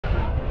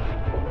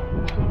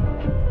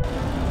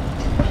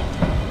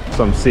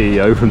Some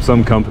CEO from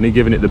some company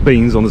giving it the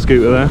beans on the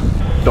scooter there.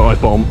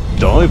 Dive bomb,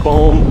 dive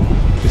bomb.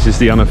 This is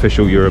the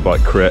unofficial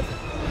Eurobike crit.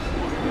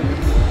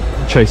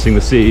 Chasing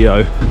the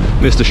CEO,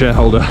 Mr.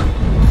 Shareholder.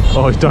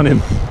 Oh, he's done him.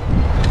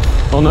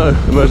 Oh no,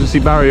 emergency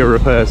barrier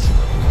repairs.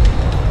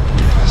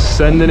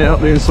 Sending it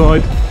up the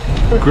inside.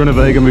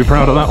 Grunewegen can be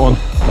proud of that one.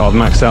 Oh, I've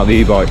maxed out the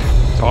e-bike.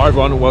 So hi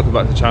everyone, welcome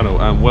back to the channel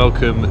and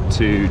welcome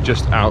to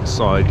just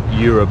outside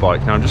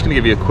Eurobike. Now I'm just going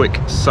to give you a quick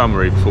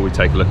summary before we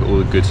take a look at all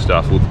the good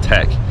stuff, all the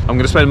tech. I'm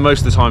going to spend most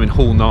of the time in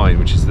Hall 9,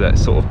 which is that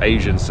sort of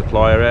Asian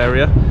supplier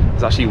area.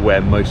 It's actually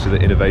where most of the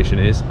innovation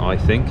is, I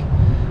think.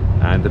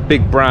 And the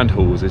big brand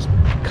halls is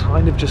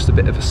kind of just a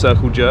bit of a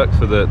circle jerk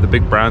for the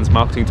big brands,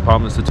 marketing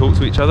departments to talk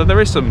to each other. There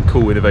is some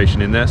cool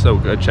innovation in there, so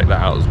we'll go check that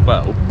out as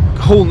well.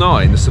 Hall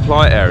 9, the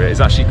supplier area, is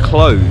actually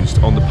closed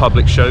on the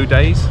public show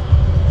days.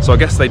 So I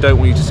guess they don't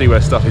want you to see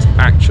where stuff is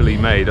actually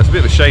made. That's a bit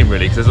of a shame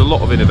really, because there's a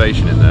lot of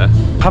innovation in there.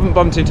 Haven't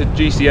bumped into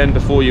GCN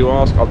before you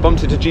ask. I've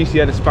bumped into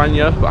GCN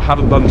España, but I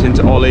haven't bumped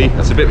into Ollie.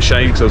 That's a bit of a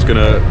shame because I was going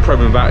to probe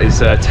him about his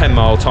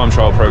 10-mile time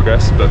trial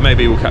progress, but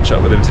maybe we'll catch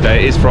up with him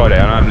today. It is Friday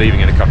and I'm leaving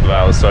in a couple of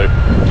hours, so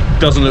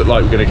doesn't look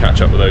like we're going to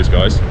catch up with those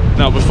guys.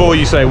 Now before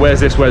you say where's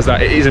this, where's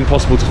that, it is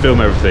impossible to film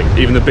everything.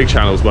 Even the big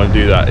channels won't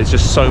do that. It's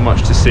just so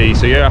much to see,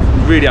 so you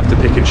really have to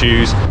pick and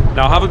choose.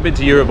 Now I haven't been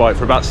to Eurobike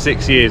for about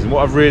 6 years, and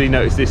what I've really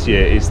noticed this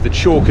year is the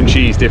chalk and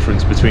cheese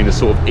difference between the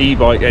sort of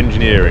e-bike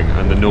engineering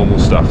and the normal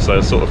stuff.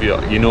 So sort of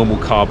your normal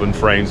carbon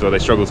frames where they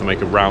struggle to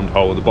make a round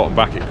hole, the bottom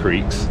back it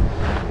creaks,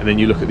 and then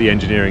you look at the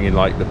engineering in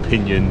like the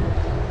Pinion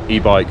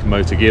e-bike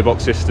motor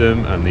gearbox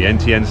system and the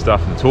NTN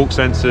stuff and the torque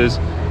sensors,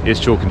 is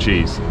chalk and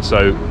cheese.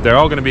 So there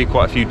are going to be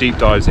quite a few deep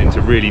dives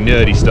into really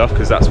nerdy stuff,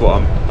 because that's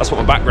what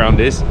my background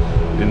is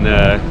in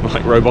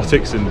like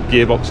robotics and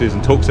gearboxes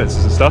and torque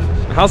sensors and stuff.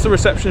 How's the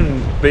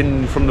reception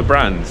been from the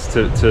brands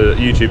to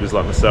YouTubers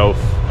like myself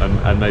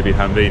and maybe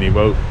Hanvini?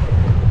 Well,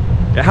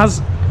 it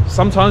has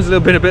sometimes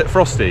been a bit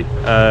frosty.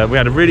 We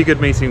had a really good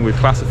meeting with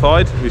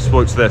Classified, who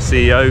spoke to their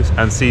CEOs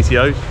and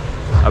CTOs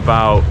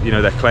about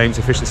their claims,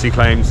 efficiency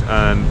claims,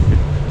 and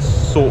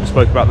sort of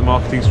spoke about the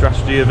marketing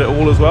strategy of it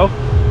all as well.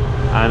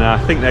 And I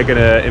think they're going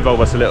to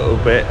involve us a little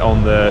bit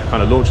on the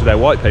kind of launch of their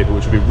white paper,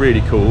 which will be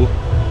really cool.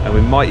 And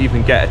we might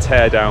even get a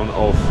teardown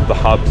of the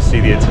hub to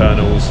see the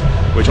internals,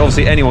 which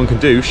obviously anyone can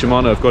do.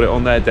 Shimano have got it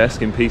on their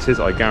desk in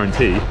pieces, I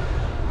guarantee.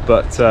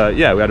 But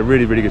yeah, we had a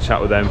really good chat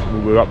with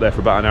them. We were up there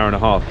for about an hour and a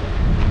half.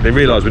 They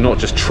realised we're not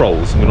just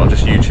trolls, and we're not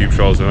just YouTube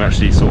trolls, and we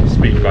actually sort of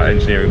speak about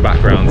engineering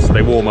backgrounds.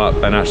 They warm up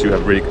and actually we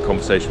have a really good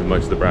conversation with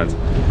most of the brands.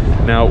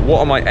 Now, what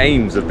are my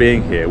aims of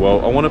being here?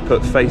 Well, I want to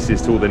put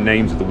faces to all the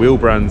names of the wheel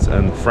brands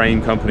and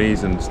frame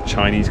companies and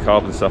Chinese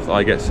carbon stuff that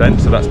I get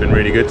sent, so that's been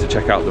really good to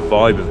check out the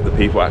vibe of the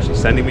people actually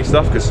sending me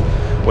stuff, because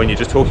when you're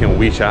just talking on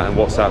WeChat and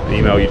WhatsApp and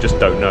email, you just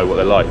don't know what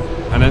they're like.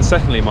 And then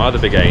secondly, my other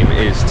big aim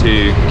is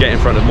to get in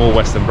front of more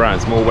Western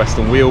brands, more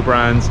Western wheel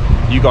brands.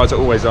 You guys are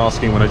always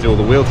asking when I do all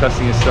the wheel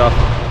testing and stuff,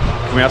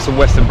 can we have some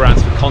Western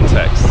brands for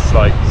context,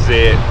 like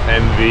Zip,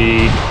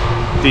 MV,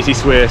 DT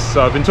Swiss?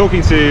 So I've been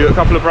talking to a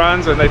couple of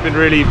brands and they've been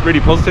really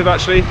positive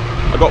actually.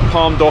 I got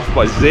palmed off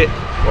by Zip,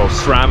 well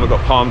SRAM, I got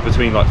palmed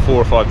between like 4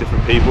 or 5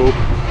 different people,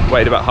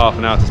 waited about half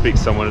an hour to speak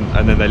to someone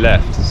and then they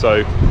left.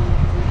 So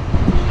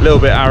a little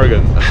bit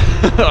arrogant,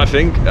 I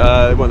think,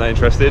 they weren't that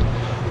interested.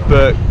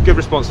 But good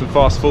response from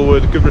Fast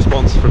Forward, good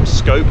response from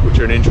Scope, which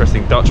are an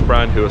interesting Dutch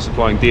brand who are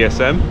supplying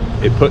DSM.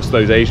 It puts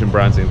those Asian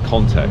brands in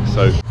context.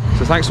 So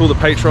thanks to all the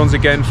patrons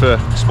again for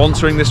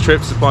sponsoring this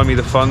trip, supplying me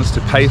the funds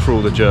to pay for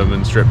all the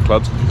German strip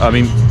clubs. I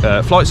mean,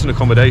 flights and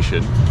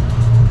accommodation.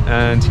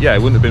 And yeah, it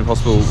wouldn't have been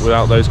possible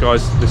without those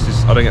guys.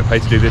 I don't get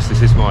paid to do this.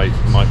 This is my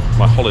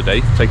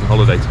holiday, taking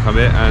holiday to come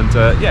here.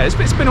 And yeah,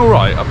 it's been all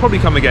right. I'll probably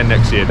come again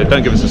next year. But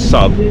don't give us a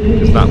sub,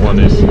 because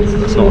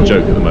that's not a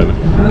joke at the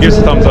moment. Give us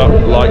a thumbs up,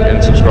 like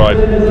and subscribe,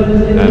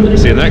 and we'll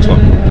see you in the next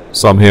one.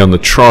 So I'm here on the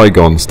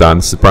Trigon stand.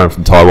 This is a brand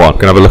from Taiwan.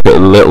 Gonna have a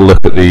little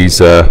look at these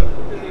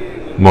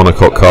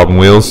monocoque carbon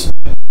wheels.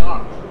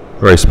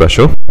 Very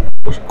special.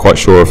 Quite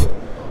sure of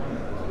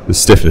the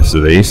stiffness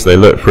of these. They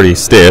look pretty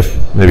stiff,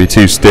 maybe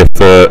too stiff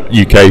for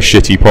UK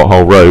shitty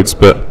pothole roads,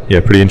 but yeah,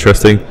 pretty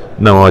interesting.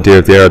 No idea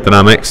of the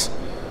aerodynamics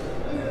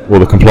or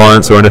the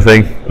compliance or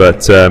anything,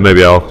 but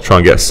maybe I'll try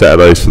and get a set of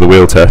those for the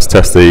wheel test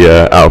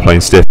the outer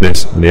plane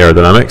stiffness and the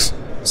aerodynamics.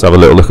 Let's have a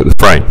little look at the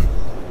frame.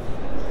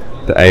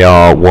 The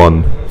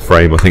AR1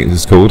 frame, I think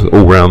it's called,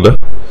 all-rounder.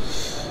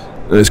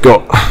 And it's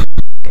got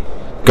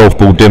golf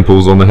ball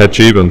dimples on the head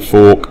tube and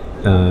fork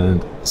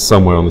and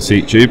somewhere on the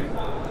seat tube.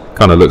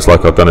 Kind of looks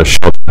like I've done a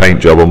shot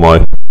paint job on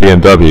my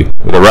BMW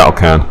with a rattle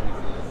can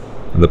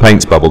and the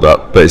paint's bubbled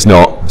up, but it's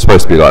not. It's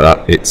supposed to be like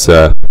that. It's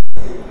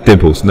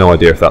dimples. No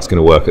idea if that's going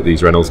to work at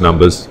these Reynolds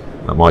numbers.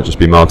 That might just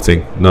be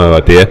marketing. No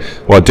idea.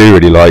 What I do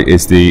really like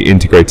is the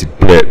integrated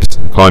blips,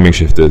 climbing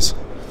shifters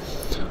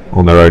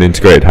on their own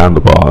integrated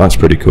handlebar. That's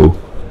pretty cool.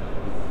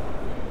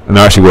 And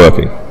they're actually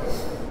working,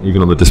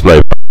 even on the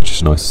display, which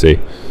is nice to see.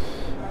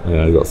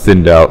 We've got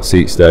thinned out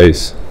seat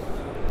stays.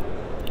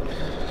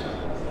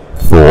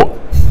 Thought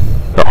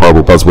that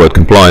horrible buzzword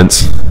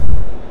compliance,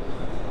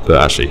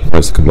 but actually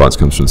most of the compliance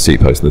comes from the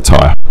seat post and the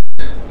tyre.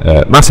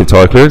 Massive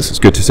tyre clearance, it's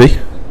good to see,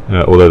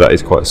 although that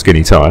is quite a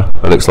skinny tyre.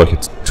 It looks like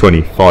it's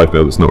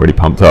 25mm that's not really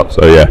pumped up,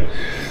 so yeah,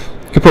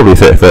 could probably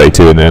fit a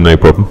 32 in there, no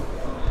problem.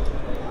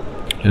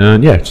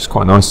 And yeah, just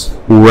quite a nice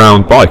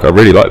all-round bike. I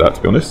really like that,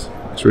 to be honest.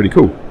 It's really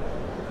cool.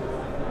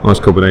 Nice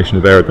combination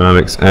of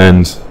aerodynamics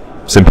and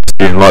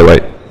simplicity and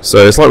lightweight. So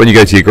it's like when you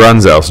go to your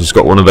grand's house and she's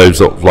got one of those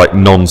sort of like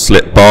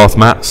non-slip bath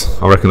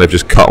mats. I reckon they've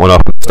just cut one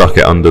up and stuck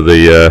it under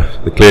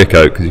the clear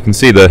coat, because you can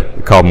see the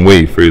carbon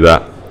weave through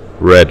that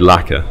red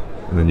lacquer,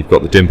 and then you've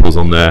got the dimples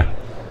on there.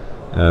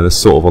 They're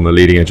sort of on the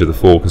leading edge of the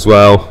fork as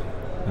well,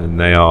 and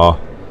they are.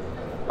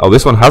 Oh,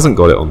 this one hasn't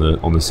got it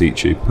on the seat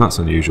tube. That's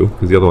unusual,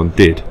 because the other one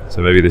did.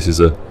 So maybe this is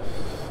a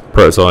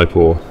prototype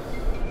or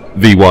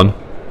V1.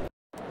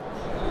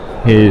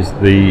 Here's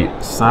the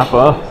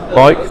Sava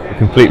bike, a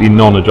completely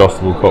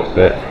non-adjustable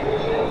cockpit,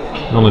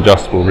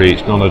 non-adjustable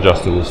reach,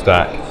 non-adjustable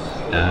stack,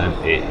 and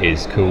it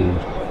is called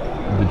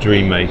the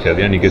Dream Maker.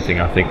 The only good thing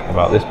I think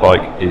about this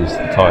bike is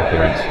the tyre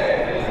clearance.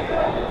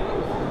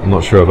 I'm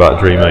not sure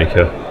about Dream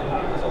Maker.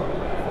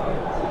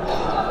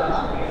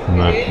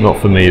 No,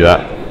 not for me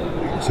that.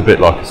 It's a bit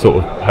like a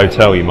sort of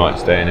hotel you might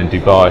stay in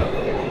Dubai.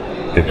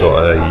 They've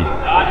got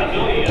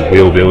a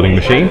wheel building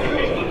machine.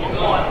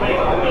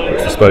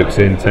 Puts the spokes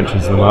in,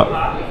 tensions them up.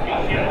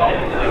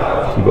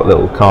 So you've got a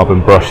little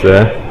carbon brush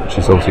there, which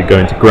is obviously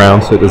going to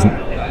ground so it doesn't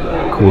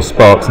cause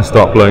sparks and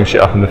start blowing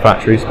shit up in the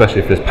factory, especially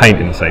if there's paint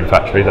in the same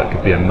factory. That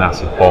could be a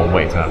massive bomb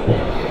waiting to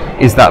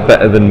happen. Is that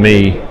better than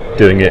me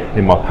doing it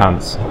in my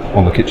pants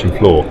on the kitchen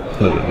floor?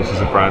 This is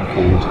a brand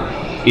called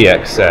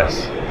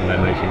EXS, and they're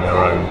making their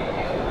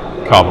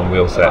own carbon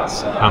wheel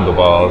sets,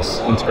 handlebars,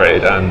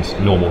 integrated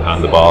and normal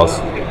handlebars,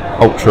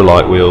 ultra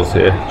light wheels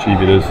here,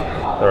 tubulars.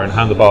 Their own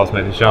handlebars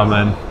made in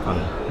Xiamen, kind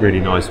of really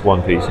nice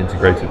one-piece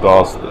integrated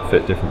bars that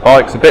fit different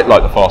bikes, a bit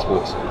like the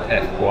Farsports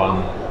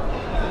F1,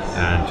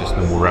 and just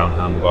normal round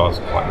handlebars,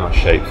 quite nice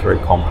shapes, very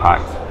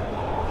compact,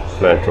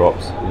 flare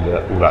drops,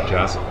 all that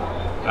jazz.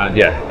 And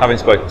yeah, having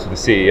spoken to the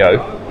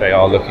CEO, they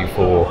are looking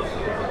for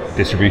a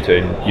distributor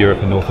in Europe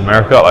and North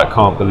America. I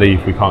can't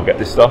believe we can't get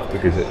this stuff,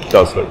 because it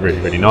does look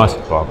really, really nice.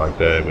 The bar bag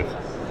there with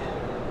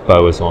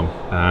boas on,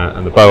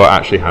 and the boa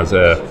actually has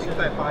a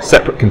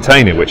separate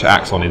container which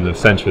acts on in the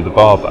centre of the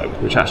bar bow,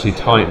 which actually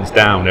tightens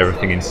down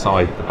everything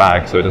inside the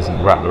bag so it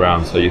doesn't rattle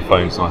around, so your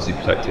phone's nicely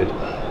protected.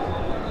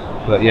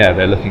 But yeah,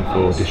 they're looking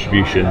for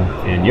distribution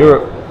in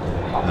Europe.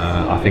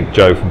 I think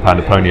Joe from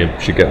Pandaponia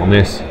should get on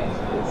this.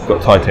 It's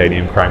got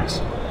titanium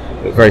cranks,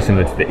 but very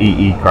similar to the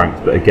EE cranks,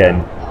 but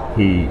again,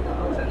 he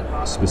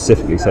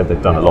specifically said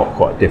they've done a lot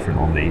quite different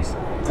on these.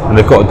 And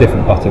they've got a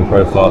different button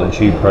profile and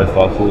tube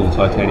profile for all the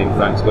titanium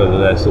cranks, whether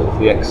they're sort of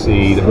the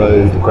XC, the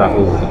road, the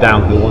gravel, the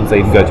downhill ones. They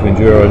even go to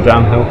enduro and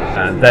downhill,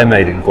 and they're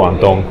made in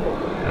Guangdong.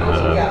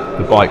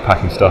 The bike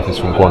packing stuff is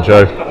from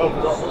Guangzhou,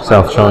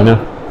 South China.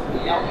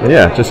 And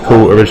yeah, just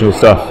cool original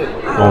stuff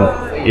on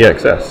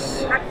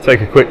EXS.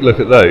 Take a quick look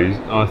at those.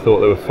 I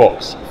thought they were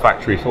Fox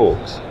factory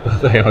forks, but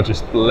they are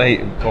just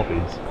blatant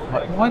copies.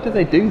 Like, why do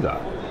they do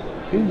that?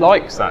 Who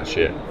likes that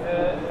shit?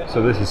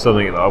 So this is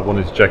something that I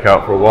wanted to check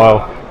out for a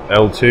while.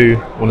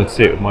 L2, wanted to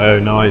see it with my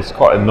own eyes.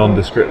 Quite a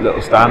nondescript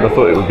little stand. I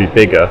thought it would be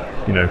bigger,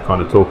 you know,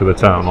 kind of talk of the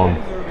town on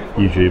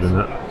YouTube and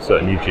that.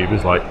 Certain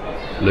YouTubers like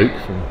Luke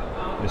from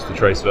Mr.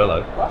 Trace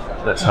Velo.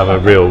 Let's have a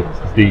real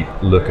deep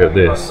look at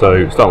this.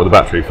 So start with the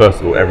battery.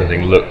 First of all,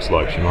 everything looks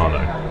like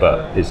Shimano,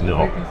 but it's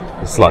not.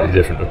 It's slightly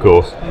different, of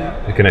course.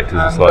 The connectors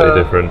are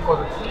slightly different.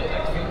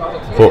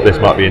 I thought this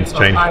might be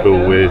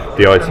interchangeable with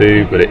the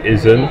i2, but it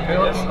isn't.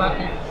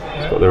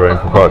 It's got their own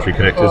proprietary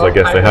connectors, I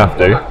guess they have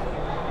to.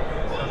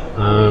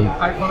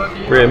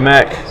 Rear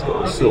mech, it's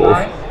got this sort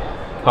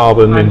of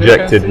carbon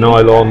injected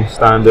nylon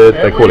standard.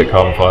 They call it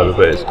carbon fibre,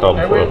 but it's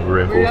carbon fibre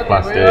reinforced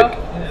plastic.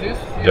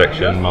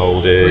 Injection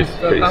moulded,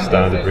 pretty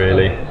standard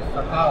really.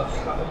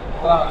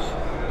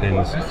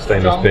 Pins,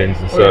 stainless pins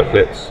and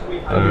circlips.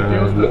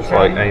 Looks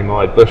like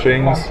amide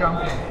bushings,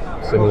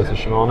 similar to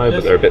Shimano,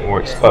 but they're a bit more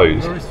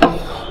exposed.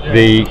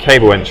 The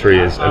cable entry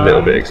is a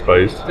little bit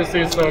exposed on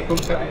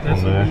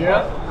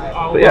there.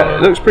 But yeah,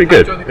 it looks pretty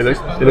good. It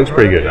looks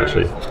pretty good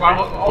actually.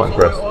 Quite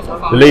impressed.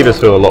 The levers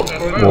feel a lot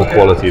more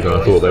quality than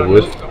I thought they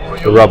would.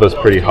 The rubber's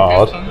pretty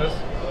hard.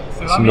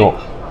 It's not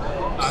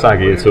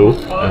saggy at all,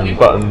 and the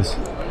buttons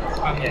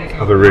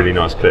have a really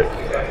nice clip.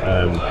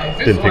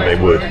 Didn't think they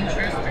would.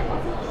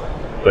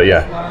 But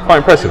yeah, quite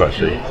impressive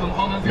actually.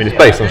 I mean, it's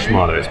based on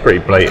Shimano, it's pretty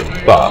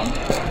blatant, but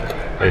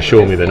they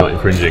assure me they're not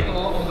infringing.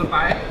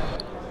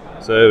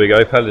 So there we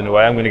go, pedalling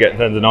away. I'm going to get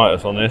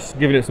tendinitis on this.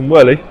 Giving it some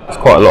whirly. It's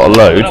quite a lot of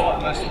load.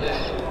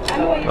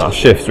 That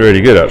shift's really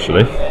good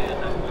actually.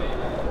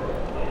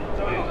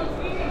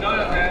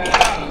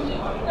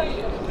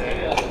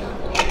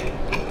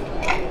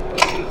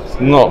 It's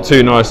not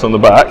too nice on the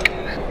back.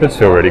 Does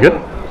feel really good.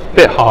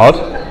 Bit hard.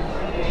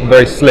 And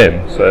very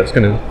slim, so it's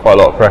going to quite a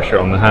lot of pressure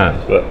on the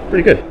hands, but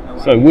pretty good.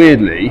 So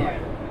weirdly,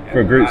 for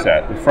a group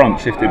set, the front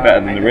shifted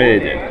better than the rear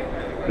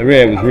did. The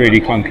rear was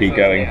really clunky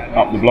going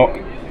up the block.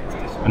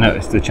 I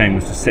noticed the chain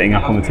was just sitting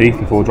up on the teeth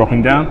before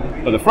dropping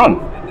down, but the front,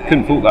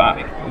 couldn't fault that.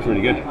 It was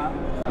really good.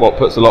 What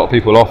puts a lot of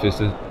people off is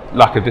the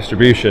lack of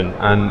distribution,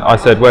 and I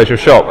said, where's your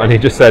shop? And he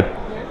just said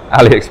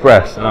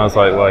AliExpress, and I was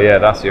like, well, yeah,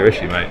 that's your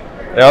issue, mate.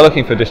 They are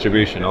looking for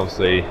distribution.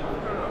 Obviously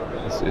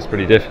it's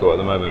pretty difficult at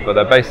the moment, but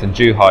they're based in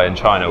Zhuhai in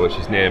China, which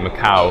is near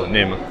Macau,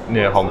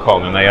 near Hong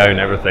Kong, and they own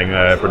everything,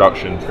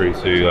 production through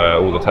to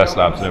all the test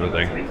labs and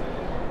everything.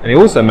 And he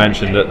also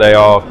mentioned that they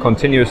are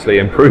continuously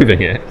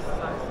improving it.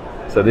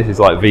 So this is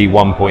like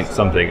V1 point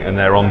something, and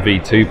they're on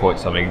V2 point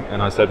something.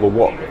 And I said, well,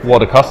 what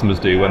do customers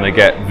do when they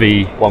get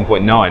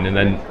V1.9 and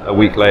then a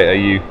week later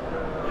you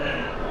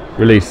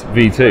release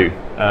V2?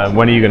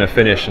 When are you going to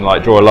finish and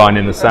like draw a line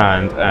in the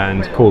sand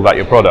and call that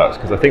your product?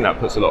 Because I think that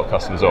puts a lot of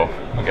customers off.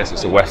 I guess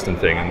it's a Western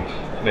thing,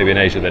 and maybe in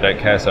Asia they don't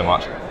care so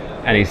much.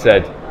 And he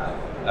said,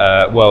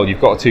 well,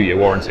 you've got a 2-year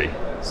warranty.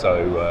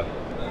 So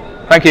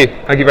thank you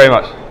very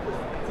much.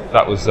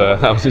 That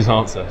was his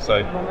answer.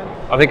 So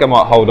I think I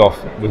might hold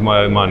off with my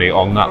own money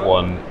on that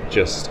one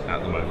just at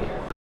the moment.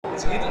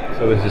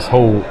 So this is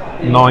hall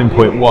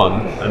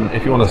 9.1, and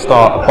if you want to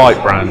start a bike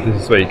brand,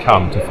 this is where you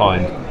come to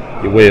find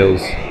your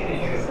wheels,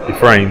 your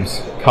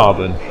frames,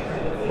 carbon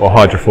or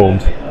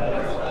hydroformed.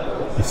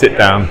 You sit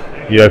down,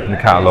 you open the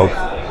catalogue,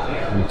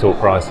 and you talk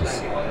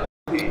prices.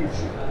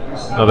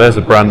 Now there's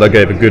a brand I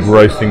gave a good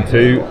roasting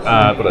to,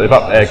 but they've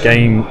upped their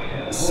game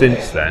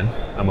since then,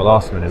 and we'll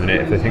ask them in a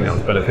minute if they think that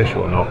was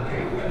beneficial or not.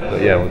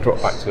 But yeah, we'll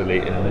drop back to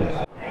Elite in a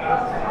minute.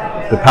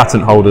 The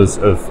patent holders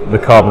of the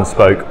carbon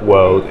spoke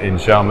world in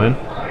Xiamen.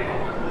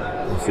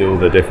 You see all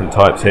the different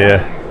types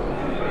here.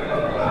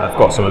 I've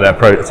got some of their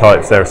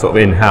prototypes. They're sort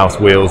of in-house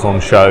wheels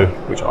on show,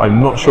 which I'm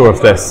not sure if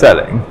they're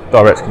selling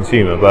direct to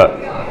consumer, but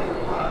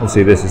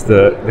obviously this is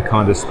the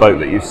kind of spoke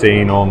that you've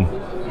seen on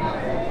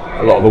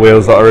a lot of the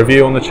wheels that I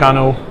review on the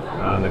channel,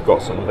 and they've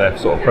got some of their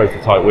sort of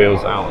prototype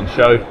wheels out on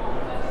show.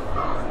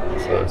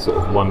 So sort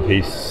of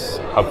one-piece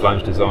hub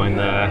flange design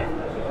there,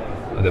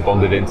 and they're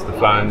bonded into the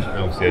flange, and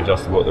obviously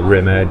adjustable at the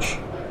rim edge,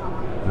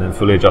 and then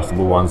fully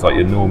adjustable ones like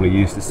you're normally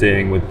used to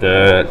seeing with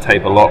the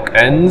taper lock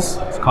ends.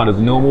 It's kind of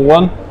the normal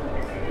one.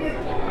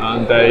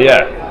 And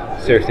yeah,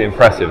 seriously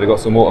impressive. They've got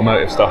some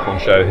automotive stuff on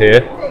show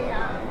here.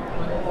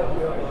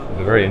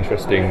 With a very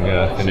interesting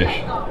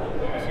finish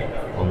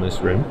on this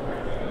rim.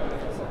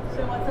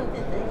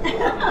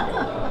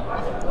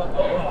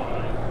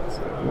 It's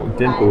more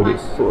dimpled,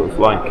 it's sort of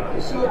like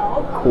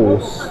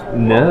coarse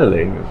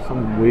knurling,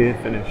 some weird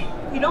finish.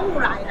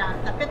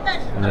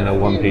 And then a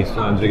one-piece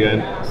flange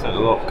again, centre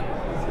lock.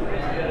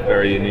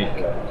 Very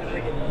unique.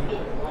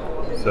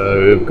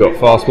 So we've got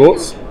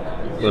Farsports,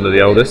 one of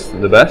the oldest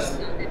and the best.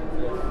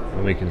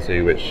 And we can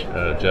see which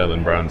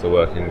German brands are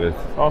working with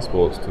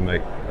Farsports to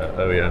make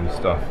OEM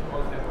stuff.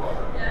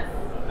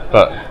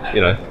 But,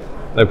 you know,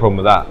 no problem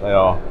with that. They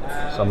are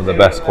some of the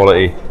best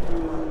quality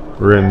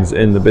rims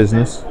in the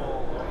business.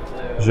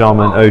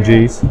 Xiamen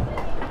OGs.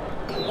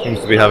 Seems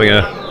to be having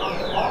a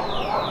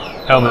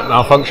helmet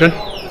malfunction.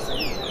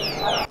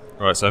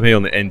 Right, so I'm here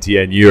on the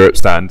NTN Europe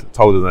stand.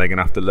 Told them they're going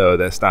to have to lower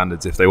their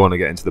standards if they want to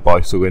get into the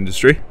bicycle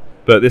industry.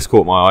 But this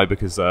caught my eye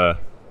because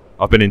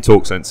I've been in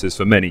torque sensors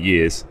for many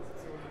years,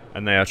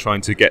 and they are trying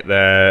to get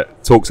their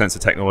torque sensor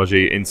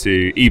technology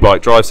into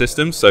e-bike drive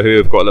systems. So here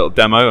we've got a little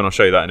demo, and I'll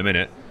show you that in a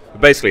minute. But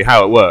basically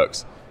how it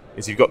works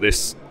is you've got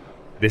this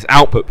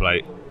output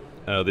plate,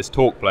 this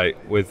torque plate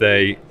with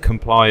a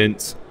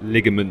compliant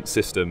ligament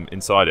system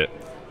inside it.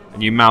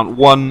 And you mount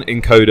one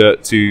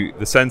encoder to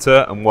the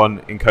center and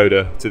one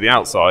encoder to the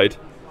outside,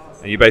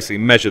 and you basically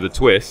measure the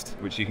twist,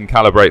 which you can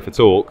calibrate for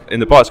torque. In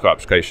the bicycle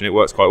application it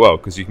works quite well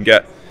because you can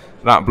get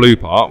that blue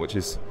part, which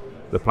is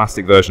the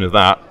plastic version of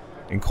that,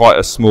 in quite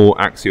a small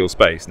axial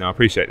space. Now I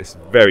appreciate this is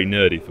very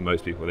nerdy for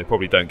most people. They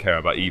probably don't care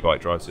about e-bike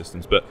drive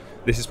systems, but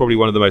this is probably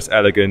one of the most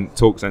elegant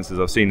torque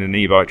sensors I've seen in an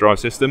e-bike drive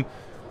system,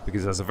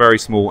 because it has a very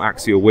small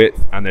axial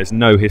width and there's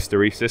no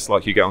hysteresis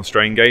like you get on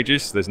strain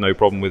gauges. There's no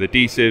problem with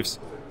adhesives.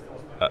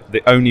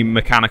 The only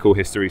mechanical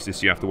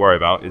hysteresis you have to worry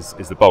about is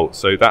the bolt.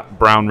 So that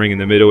brown ring in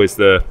the middle is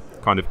the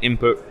kind of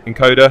input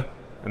encoder,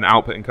 and the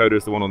output encoder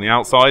is the one on the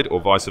outside,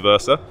 or vice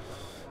versa.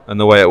 And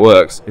the way it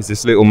works is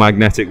this little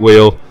magnetic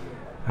wheel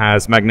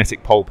has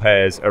magnetic pole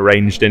pairs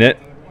arranged in it,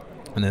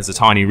 and there's a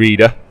tiny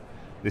reader.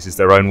 This is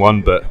their own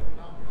one, but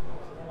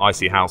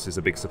IC House is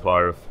a big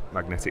supplier of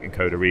magnetic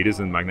encoder readers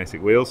and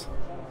magnetic wheels.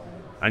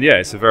 And yeah,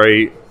 it's a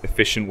very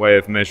efficient way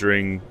of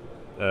measuring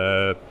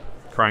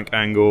crank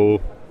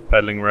angle,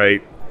 pedaling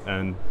rate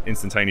and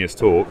instantaneous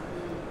torque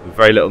with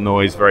very little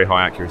noise, very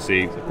high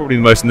accuracy. It's probably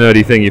the most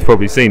nerdy thing you've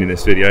probably seen in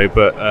this video,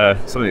 but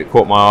something that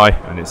caught my eye,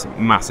 and it's a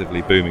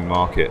massively booming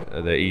market,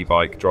 the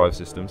e-bike drive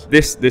systems.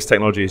 This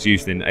technology is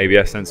used in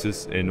ABS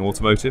sensors in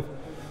automotive,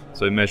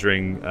 so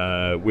measuring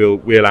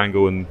wheel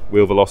angle and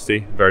wheel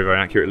velocity very, very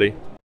accurately.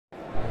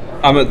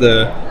 I'm at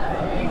the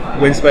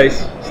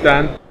Winspace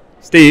stand.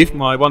 Steve,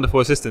 my wonderful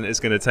assistant, is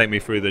going to take me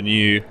through the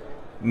new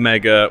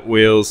mega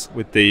wheels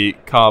with the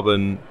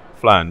carbon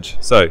flange.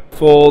 So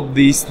for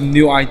this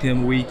new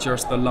item we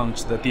just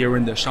launched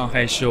during the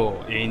Shanghai show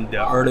in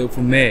the early of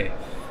May,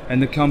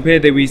 And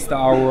compared with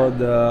our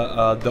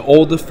the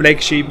old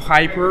flagship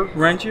Hyper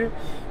Ranger,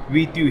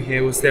 we do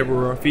have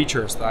several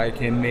features that I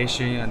can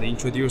mention and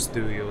introduce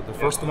to you. The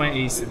first one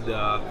is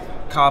the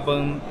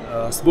carbon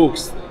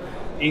spokes.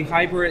 In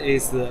Hyper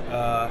is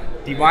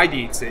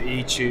divided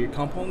each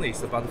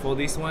components, but for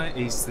this one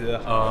is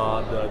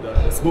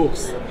the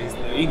spokes is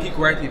the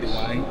integrated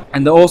one.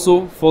 And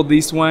also for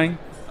this one,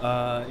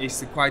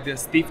 it's quite a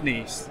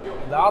stiffness.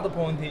 The other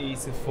point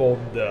is for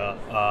the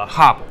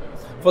hub.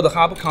 For the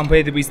hub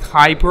compared with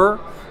Hyper,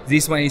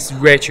 this one is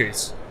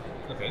ratchet.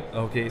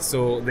 Okay,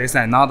 so there's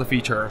another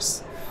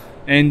features.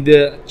 And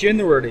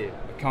generally,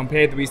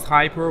 compared with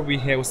Hyper, we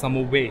have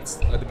some weight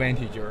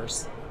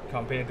advantages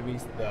compared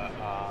with the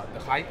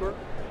Hyper.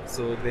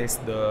 So there's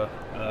the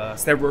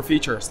several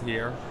features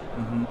here.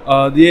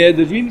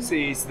 The rims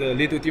is a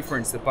little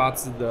different, but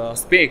the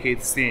spec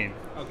is same.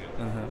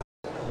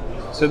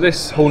 So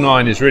this whole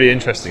line is really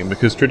interesting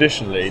because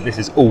traditionally this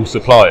is all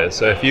suppliers.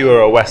 So if you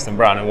were a Western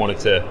brand and wanted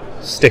to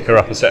sticker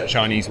up a set of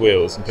Chinese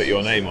wheels and put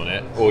your name on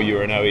it, or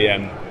you're an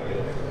OEM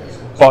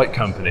bike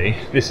company,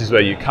 this is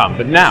where you come.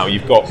 But now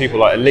you've got people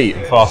like Elite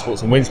and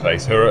Farsports and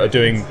Winspace who are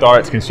doing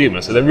direct to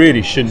consumer, so they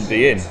really shouldn't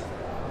be in.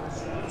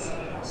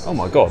 Oh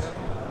my god,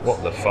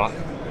 what the fuck?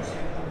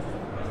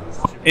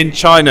 In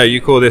China you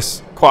call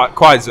this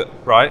Kuaizi,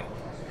 right?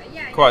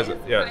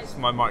 Kuaizi, yeah, it's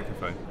my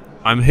microphone.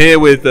 I'm here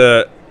with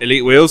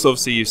Elite Wheels.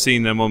 Obviously you've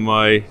seen them on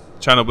my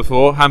channel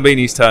before.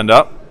 Hambini's turned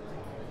up.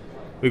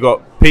 We've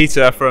got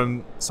Peter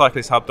from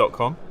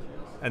cyclisthub.com,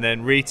 and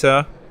then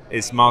Rita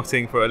is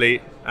marketing for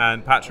Elite,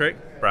 and Patrick,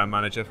 brand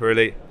manager for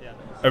Elite.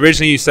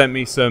 Originally you sent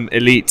me some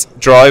Elite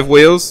Drive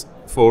wheels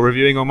for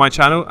reviewing on my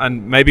channel,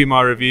 and maybe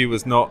my review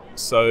was not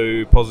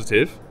so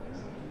positive.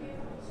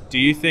 Do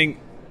you think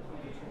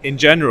in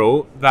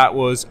general that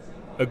was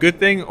a good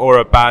thing or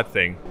a bad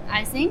thing?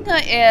 I think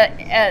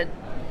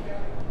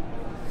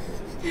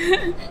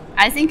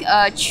I think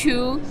a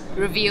true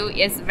review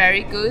is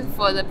very good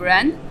for the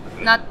brand.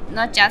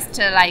 Not just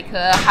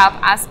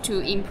help us to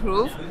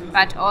improve,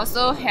 but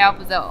also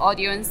help the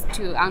audience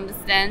to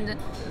understand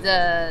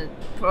the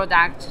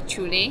product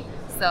truly.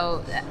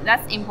 So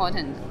that's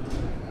important.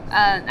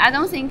 I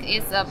don't think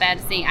it's a bad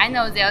thing. I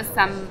know there's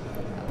some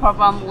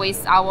problem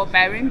with our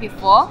bearing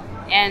before,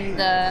 and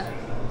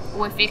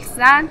we fix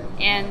that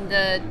and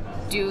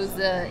do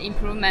the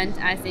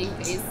improvement. I think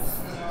is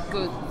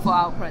good for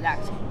our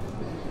product.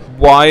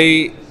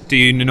 Why do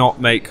you not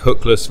make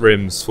hookless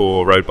rims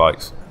for road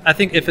bikes? I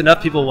think if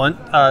enough people want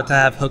to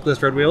have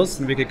hookless road wheels,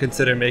 then we could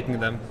consider making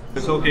them.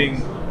 We're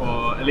talking,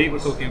 or Elite, we're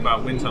talking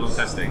about wind tunnel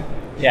testing.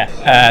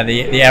 Yeah,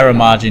 the error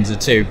margins are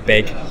too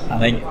big. I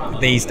think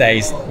these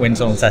days wind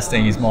tunnel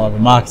testing is more of a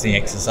marketing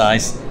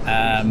exercise.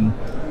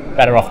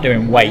 Better off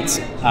doing weight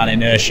and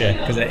inertia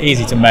because they're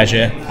easy to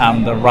measure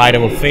and the rider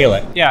will feel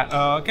it.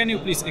 Yeah, can you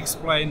please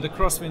explain the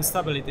crosswind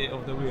stability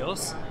of the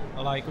wheels?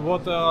 Like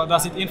what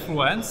does it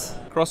influence?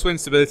 Crosswind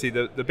stability,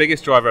 the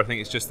biggest driver I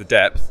think is just the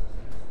depth,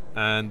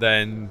 and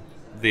then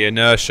the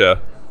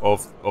inertia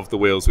of the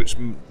wheels, which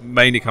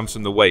mainly comes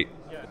from the weight.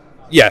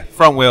 Yeah,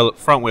 front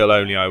wheel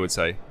only, I would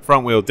say.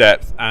 Front wheel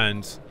depth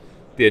and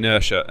the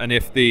inertia. And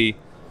if the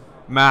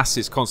mass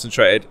is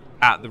concentrated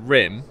at the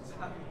rim,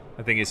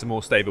 I think it's a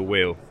more stable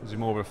wheel. There's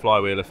more of a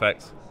flywheel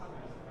effect.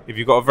 If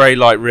you've got a very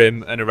light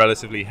rim and a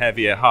relatively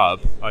heavier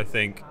hub, I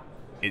think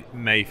it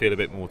may feel a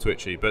bit more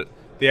twitchy. But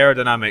the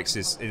aerodynamics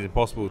is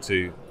impossible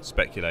to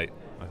speculate,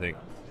 I think.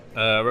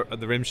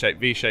 The rim shape,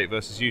 V shape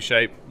versus U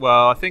shape.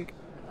 Well, I think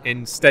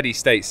in steady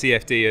state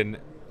CFD and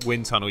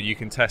wind tunnel, you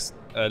can test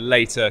a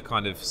later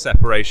kind of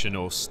separation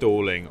or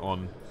stalling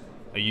on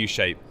a U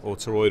shape or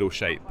toroidal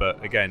shape.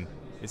 But again,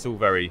 it's all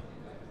very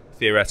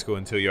theoretical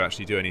until you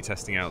actually do any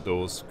testing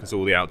outdoors, because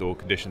all the outdoor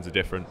conditions are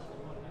different.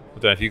 I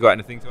don't know if you've got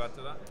anything to add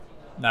to that?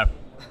 No.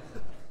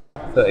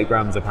 30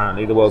 grams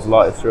apparently, the world's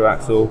lightest through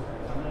axle.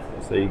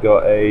 So you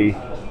got a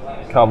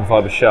carbon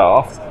fibre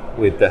shaft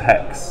with the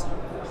hex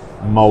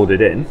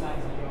moulded in,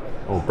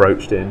 or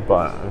broached in,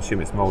 but I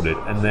assume it's moulded.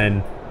 And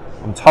then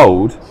I'm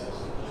told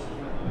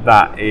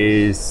that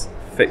is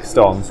fixed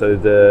on, so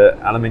the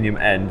aluminium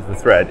end, the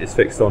thread, is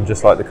fixed on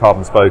just like the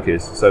carbon spoke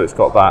is. So it's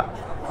got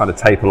that kind of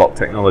taper lock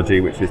technology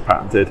which is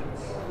patented.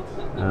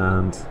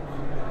 And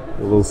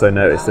you'll also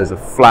notice there's a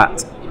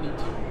flat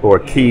or a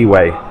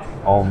keyway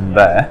on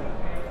there,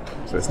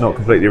 so it's not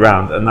completely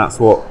round, and that's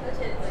what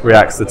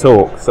reacts the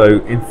torque.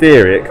 So in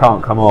theory it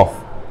can't come off.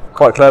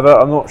 Quite clever.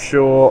 I'm not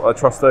sure I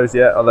trust those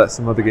yet. I'll let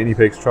some other guinea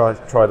pigs try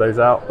those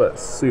out, but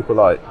super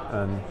light,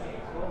 and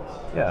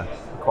yeah,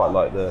 I quite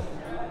like the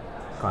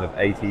kind of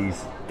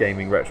 80s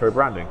gaming retro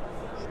branding.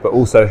 But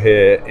also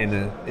here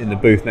in the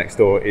booth next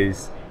door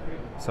is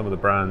some of the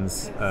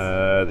brands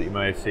that you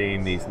may have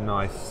seen. These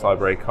nice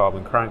Cybrei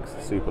Carbon cranks,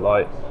 super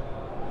light,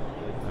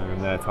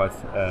 and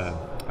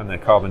their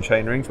carbon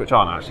chain rings, which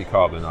aren't actually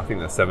carbon. I think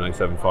they're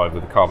 7075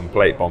 with a carbon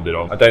plate bonded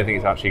on. I don't think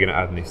it's actually going to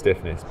add any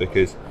stiffness,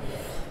 because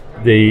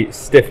the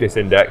stiffness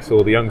index,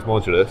 or the Young's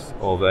modulus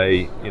of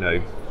a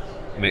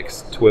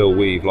mixed twill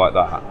weave like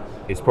that,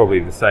 is probably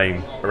the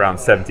same, around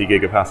 70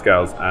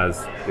 gigapascals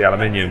as the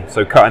aluminium.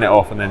 So cutting it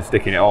off and then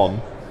sticking it on,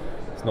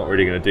 it's not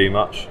really going to do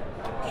much.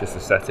 It's just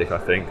aesthetic, I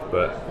think,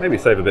 but maybe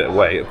save a bit of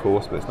weight, of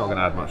course, but it's not going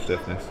to add much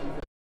stiffness.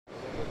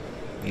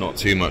 Not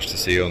too much to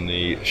see on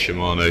the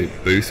Shimano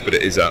booth, but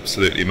it is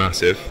absolutely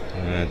massive.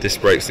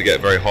 Disc brakes that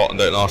get very hot and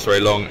don't last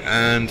very long,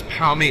 and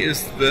power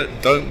meters that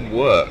don't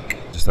work.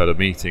 Just had a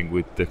meeting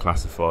with the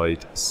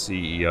classified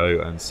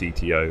CEO and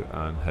CTO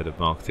and head of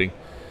marketing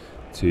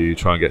to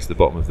try and get to the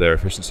bottom of their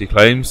efficiency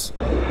claims.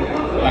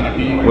 What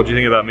do you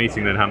think of that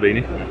meeting then,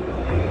 Hambini?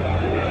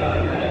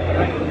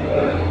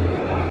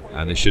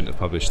 And they shouldn't have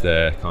published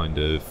their kind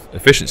of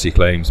efficiency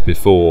claims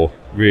before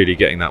really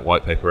getting that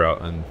white paper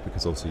out, and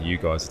because obviously you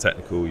guys are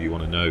technical, you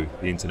want to know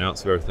the ins and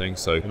outs of everything,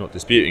 so you're not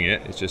disputing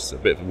it. It's just a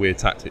bit of a weird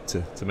tactic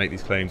to make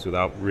these claims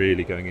without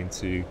really going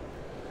into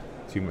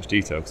too much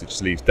detail, because it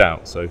just leaves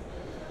doubt. So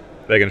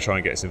they're going to try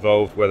and get us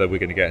involved, whether we're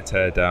going to get a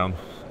tear down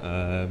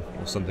or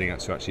something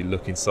to actually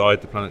look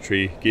inside the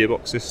planetary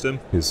gearbox system,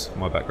 because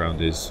my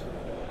background is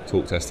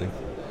torque testing,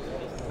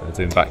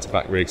 doing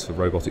back-to-back rigs for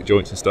robotic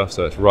joints and stuff,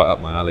 so it's right up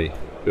my alley,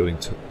 building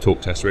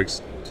torque test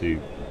rigs to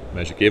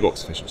measure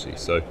gearbox efficiency.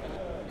 So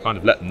kind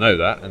of let them know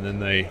that, and then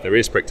their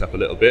ears pricked up a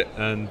little bit,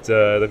 and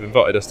they've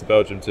invited us to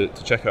Belgium to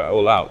check it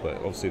all out, but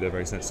obviously they're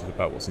very sensitive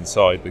about what's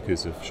inside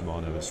because of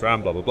Shimano and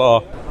SRAM, blah blah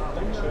blah.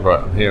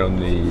 Right, I'm here on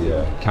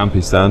the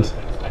Campy stand.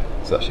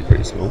 It's actually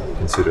pretty small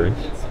considering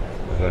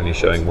it's only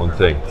showing one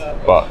thing,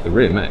 but the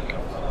rear mech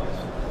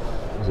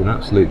is an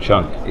absolute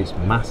chunk. It's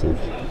massive.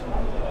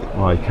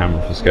 My camera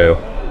for scale.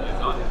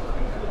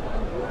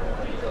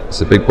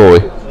 It's a big boy.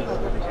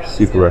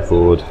 Super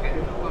record.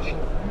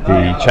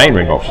 The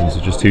chainring options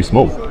are just too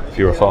small if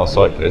you're a fast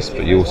cyclist,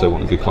 but you also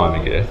want a good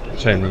climbing gear. The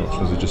chainring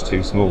options are just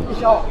too small.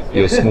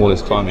 Your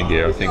smallest climbing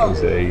gear, I think,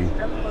 is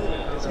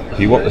if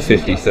you want the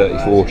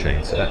 50-34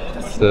 chain set,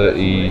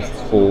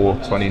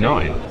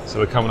 34-29. So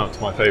we're coming up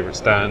to my favourite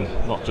stand,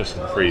 not just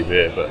for the free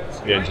beer, but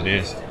the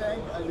engineers.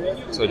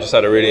 So I just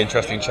had a really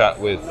interesting chat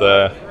with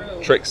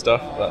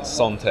Tricktsuff. That's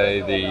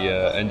Sante, the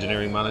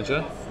engineering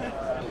manager.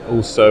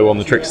 Also on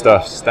the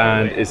Tricktsuff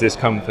stand is this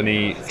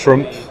company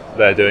Trumpf.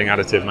 They're doing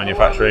additive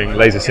manufacturing,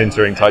 laser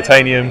sintering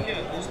titanium,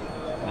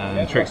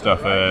 and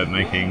Tricktsuff are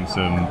making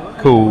some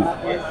cool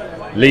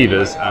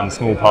levers and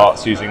small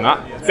parts using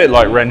that. It's a bit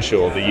like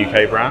Renshaw, the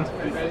UK brand.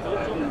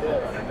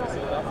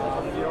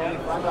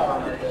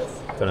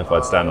 Don't know if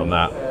I'd stand on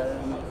that.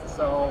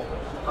 So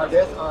our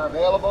discs are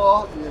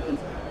available.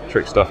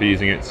 Tricktsuff are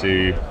using it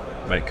to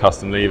make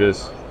custom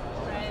levers.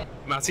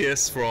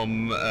 Matthias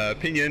from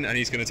Pinion, and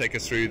he's going to take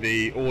us through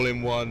the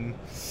all-in-one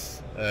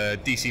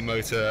DC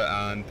motor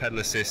and pedal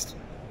assist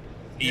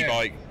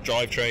e-bike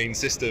drivetrain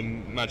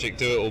system magic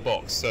do-it-all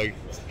box. So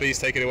please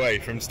take it away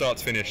from start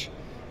to finish.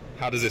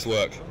 How does this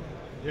work?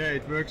 Yeah,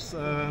 it works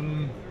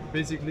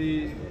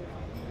basically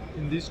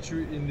in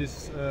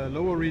this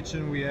lower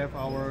region. We have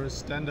our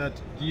standard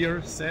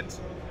gear set,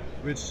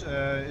 which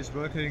is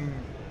working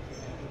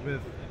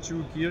with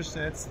 2 gear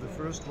sets. The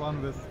first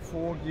one with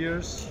 4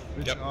 gears,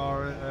 which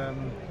are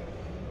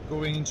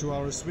going into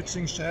our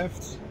switching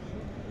shaft,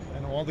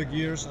 and all the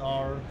gears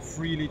are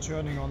freely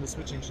turning on the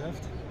switching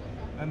shaft.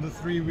 And the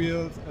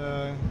 3-wheeled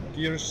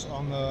gears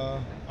on the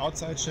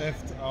outside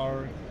shaft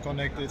are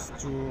connected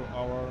to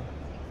our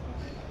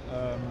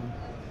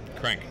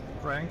crank.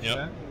 Yep.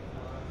 Yeah.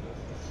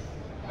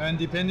 And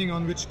depending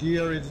on which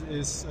gear it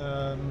is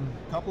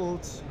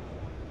coupled,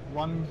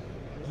 one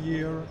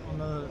gear on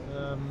the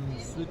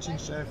switching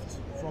shaft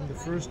from the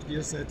first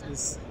gear set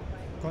is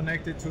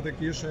connected to the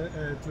gear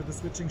to the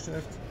switching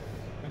shaft,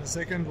 and the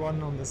second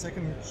one on the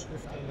second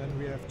shift, and then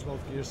we have 12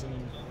 gears in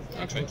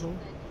total.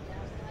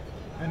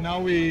 And now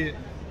we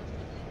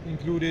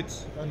included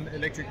an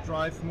electric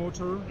drive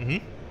motor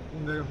in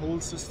the whole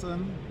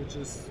system, which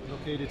is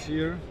located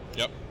here.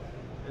 Yep.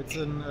 It's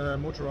a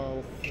motor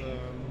of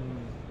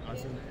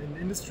an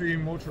industry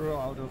motor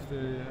out of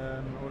the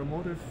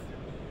automotive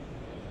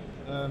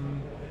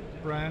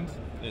brand.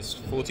 It's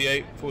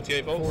 48 volts?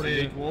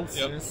 48 volts,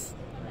 yes.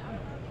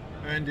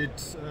 And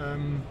it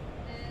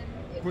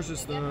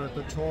pushes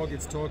the torque,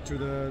 its torque to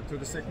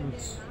the second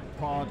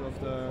part of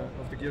the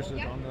gear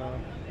set on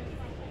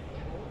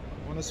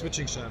the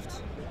switching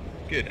shaft.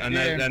 Good. And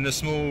then the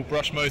small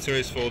brush motor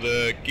is for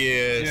the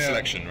gear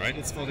selection, right?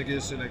 It's for the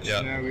gear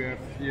selection. Yeah, we have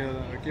here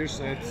a gear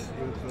set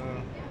with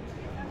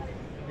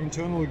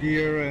internal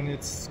gear, and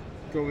it's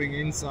going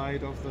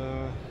inside of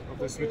the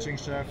switching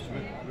shaft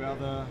where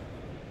the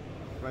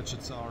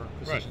ratchets are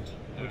positioned.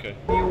 Right. Okay.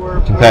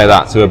 Compare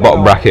that to a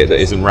bottom bracket that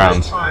isn't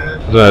round. I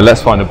don't know,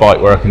 let's find a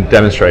bike where I can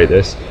demonstrate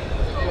this.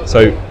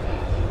 So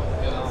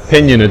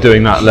Pinion are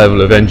doing that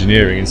level of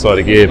engineering inside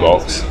a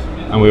gearbox,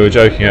 and we were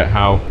joking at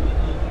how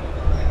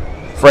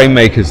frame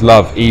makers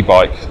love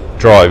e-bike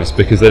drives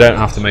because they don't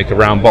have to make a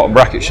round bottom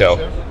bracket shell.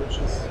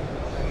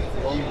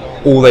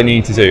 All they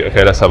need to do,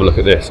 okay, let's have a look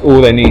at this.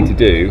 All they need to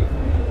do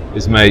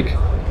is make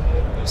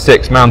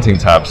 6 mounting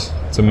tabs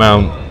to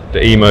mount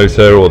the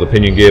e-motor or the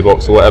Pinion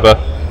gearbox or whatever.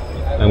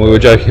 And we were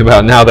joking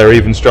about now they're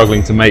even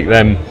struggling to make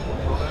them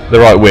the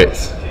right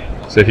width.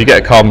 So if you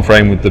get a carbon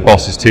frame with the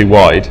bosses too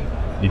wide,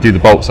 you do the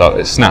bolts up,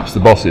 it snaps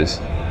the bosses.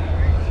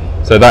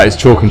 So that is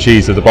chalk and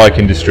cheese of the bike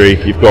industry.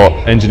 You've got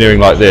engineering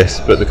like this,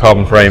 but the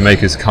carbon frame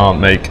makers can't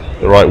make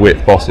the right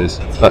width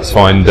bosses. Let's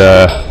find,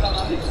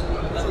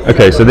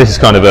 okay, so this is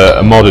kind of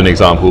a modern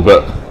example,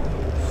 but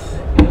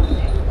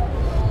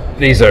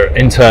these are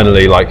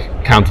internally like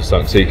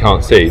countersunk, so you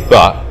can't see,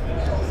 but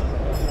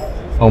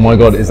oh my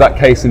god, is that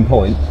case in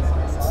point?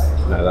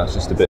 No, that's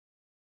just a bit.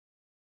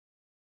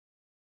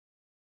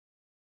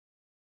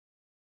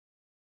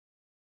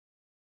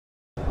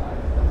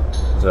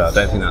 So I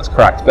don't think that's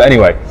cracked, but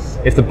anyway,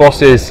 if the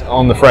bosses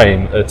on the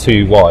frame are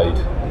too wide,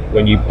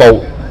 when you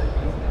bolt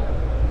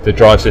the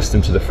drive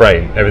system to the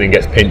frame, everything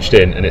gets pinched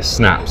in and it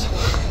snaps.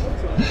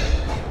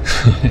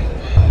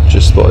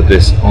 Just spotted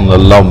this on the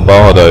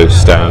Lombardo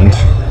stand.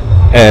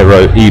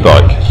 Aero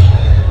e-bike,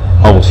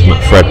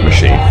 ultimate thread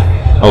machine,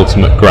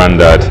 ultimate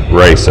granddad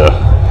racer.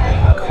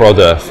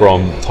 Croder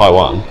from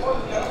Taiwan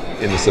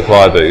in the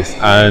supply booth,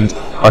 and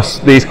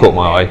these caught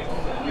my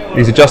eye.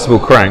 These adjustable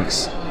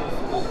cranks,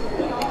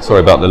 sorry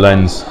about the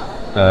lens,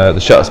 the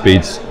shutter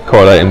speed's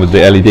correlating with the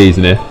LEDs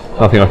in here,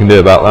 nothing I can do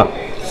about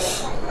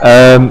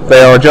that.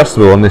 They are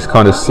adjustable on this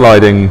kind of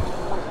sliding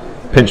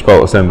pinch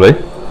bolt assembly,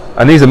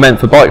 and these are meant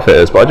for bike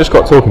fitters, but I just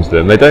got talking to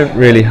them. They don't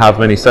really have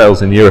many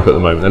sales in Europe at the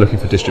moment. They're looking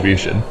for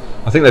distribution.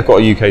 I think they've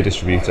got a UK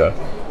distributor,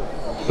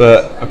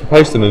 but I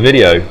proposed them a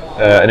video,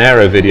 an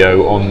aero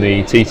video on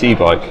the TT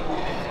bike,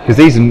 because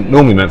these are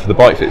normally meant for the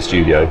bike fit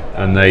studio,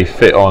 and they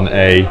fit on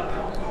a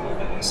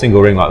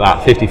single ring like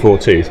that, 54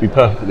 tooth, to be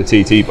perfect for the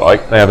TT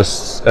bike. They have a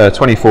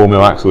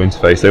 24mm axle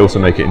interface. They also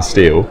make it in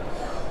steel.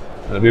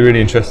 And it'd be really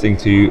interesting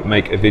to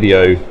make a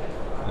video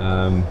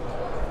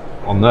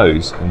on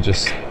those and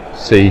just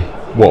see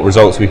what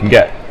results we can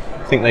get.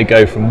 I think they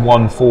go from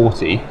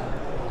 140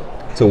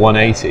 to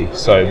 180,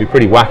 so it'd be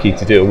pretty wacky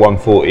to do a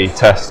 140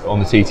 test on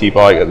the TT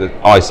bike at the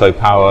ISO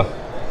power,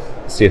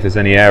 see if there's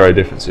any aero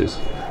differences.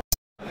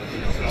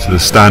 So the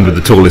stand with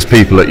the tallest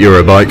people at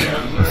Eurobike,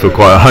 I feel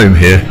quite at home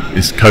here,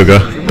 is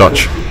Koga,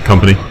 Dutch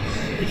company.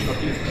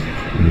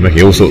 They're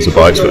making all sorts of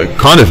bikes, but they're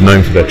kind of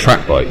known for their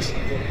track bikes.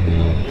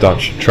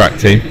 Dutch track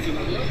team.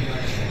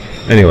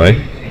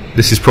 Anyway,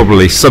 this is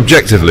probably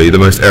subjectively the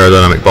most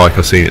aerodynamic bike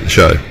I've seen at the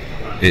show.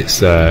 It's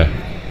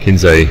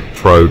Kinsei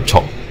Pro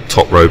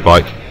top road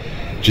bike.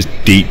 Just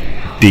deep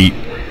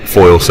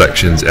foil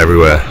sections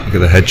everywhere. Look at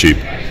the head tube.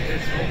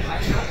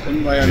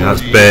 I mean,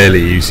 that's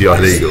barely UCI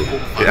legal.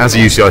 It has a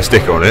UCI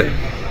sticker on it,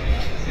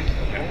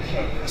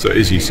 so it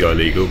is UCI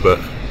legal, but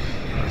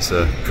it's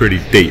a pretty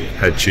deep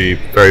head tube,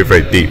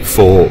 very deep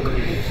fork,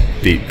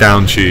 deep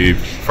down tube,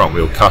 front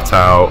wheel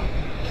cutout,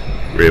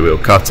 rear wheel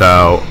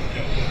cutout,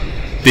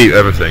 deep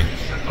everything.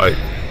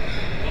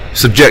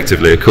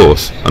 Subjectively, of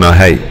course, and I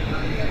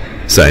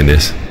hate saying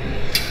this,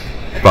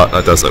 but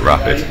that does look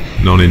rapid.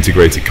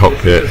 Non-integrated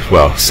cockpit,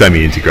 well,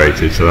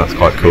 semi-integrated, so that's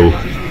quite cool.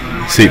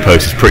 Seat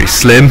post is pretty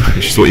slim,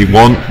 which is what you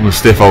want on a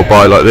stiff old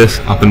bike like this,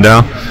 up and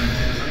down.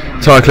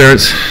 Tyre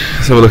clearance,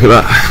 let's have a look at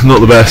that. Not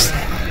the best.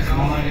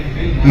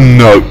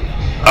 No.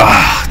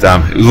 Ah,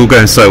 damn. It was all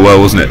going so well,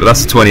 wasn't it? But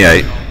that's a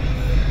 28.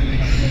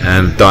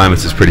 And the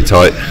diameter's pretty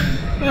tight.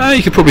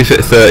 You could probably fit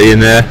a 30 in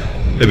there,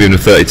 maybe even a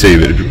 32,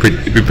 but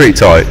it'd be pretty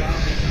tight.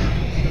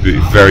 It'd be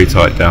very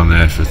tight down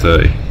there for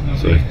 30.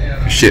 So,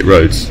 for shit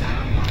roads,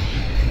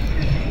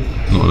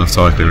 not enough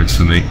tyre clearance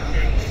for me.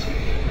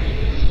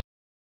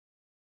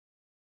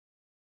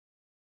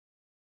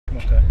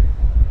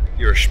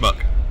 You're a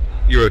schmuck.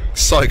 You're a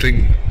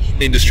cycling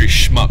industry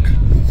schmuck.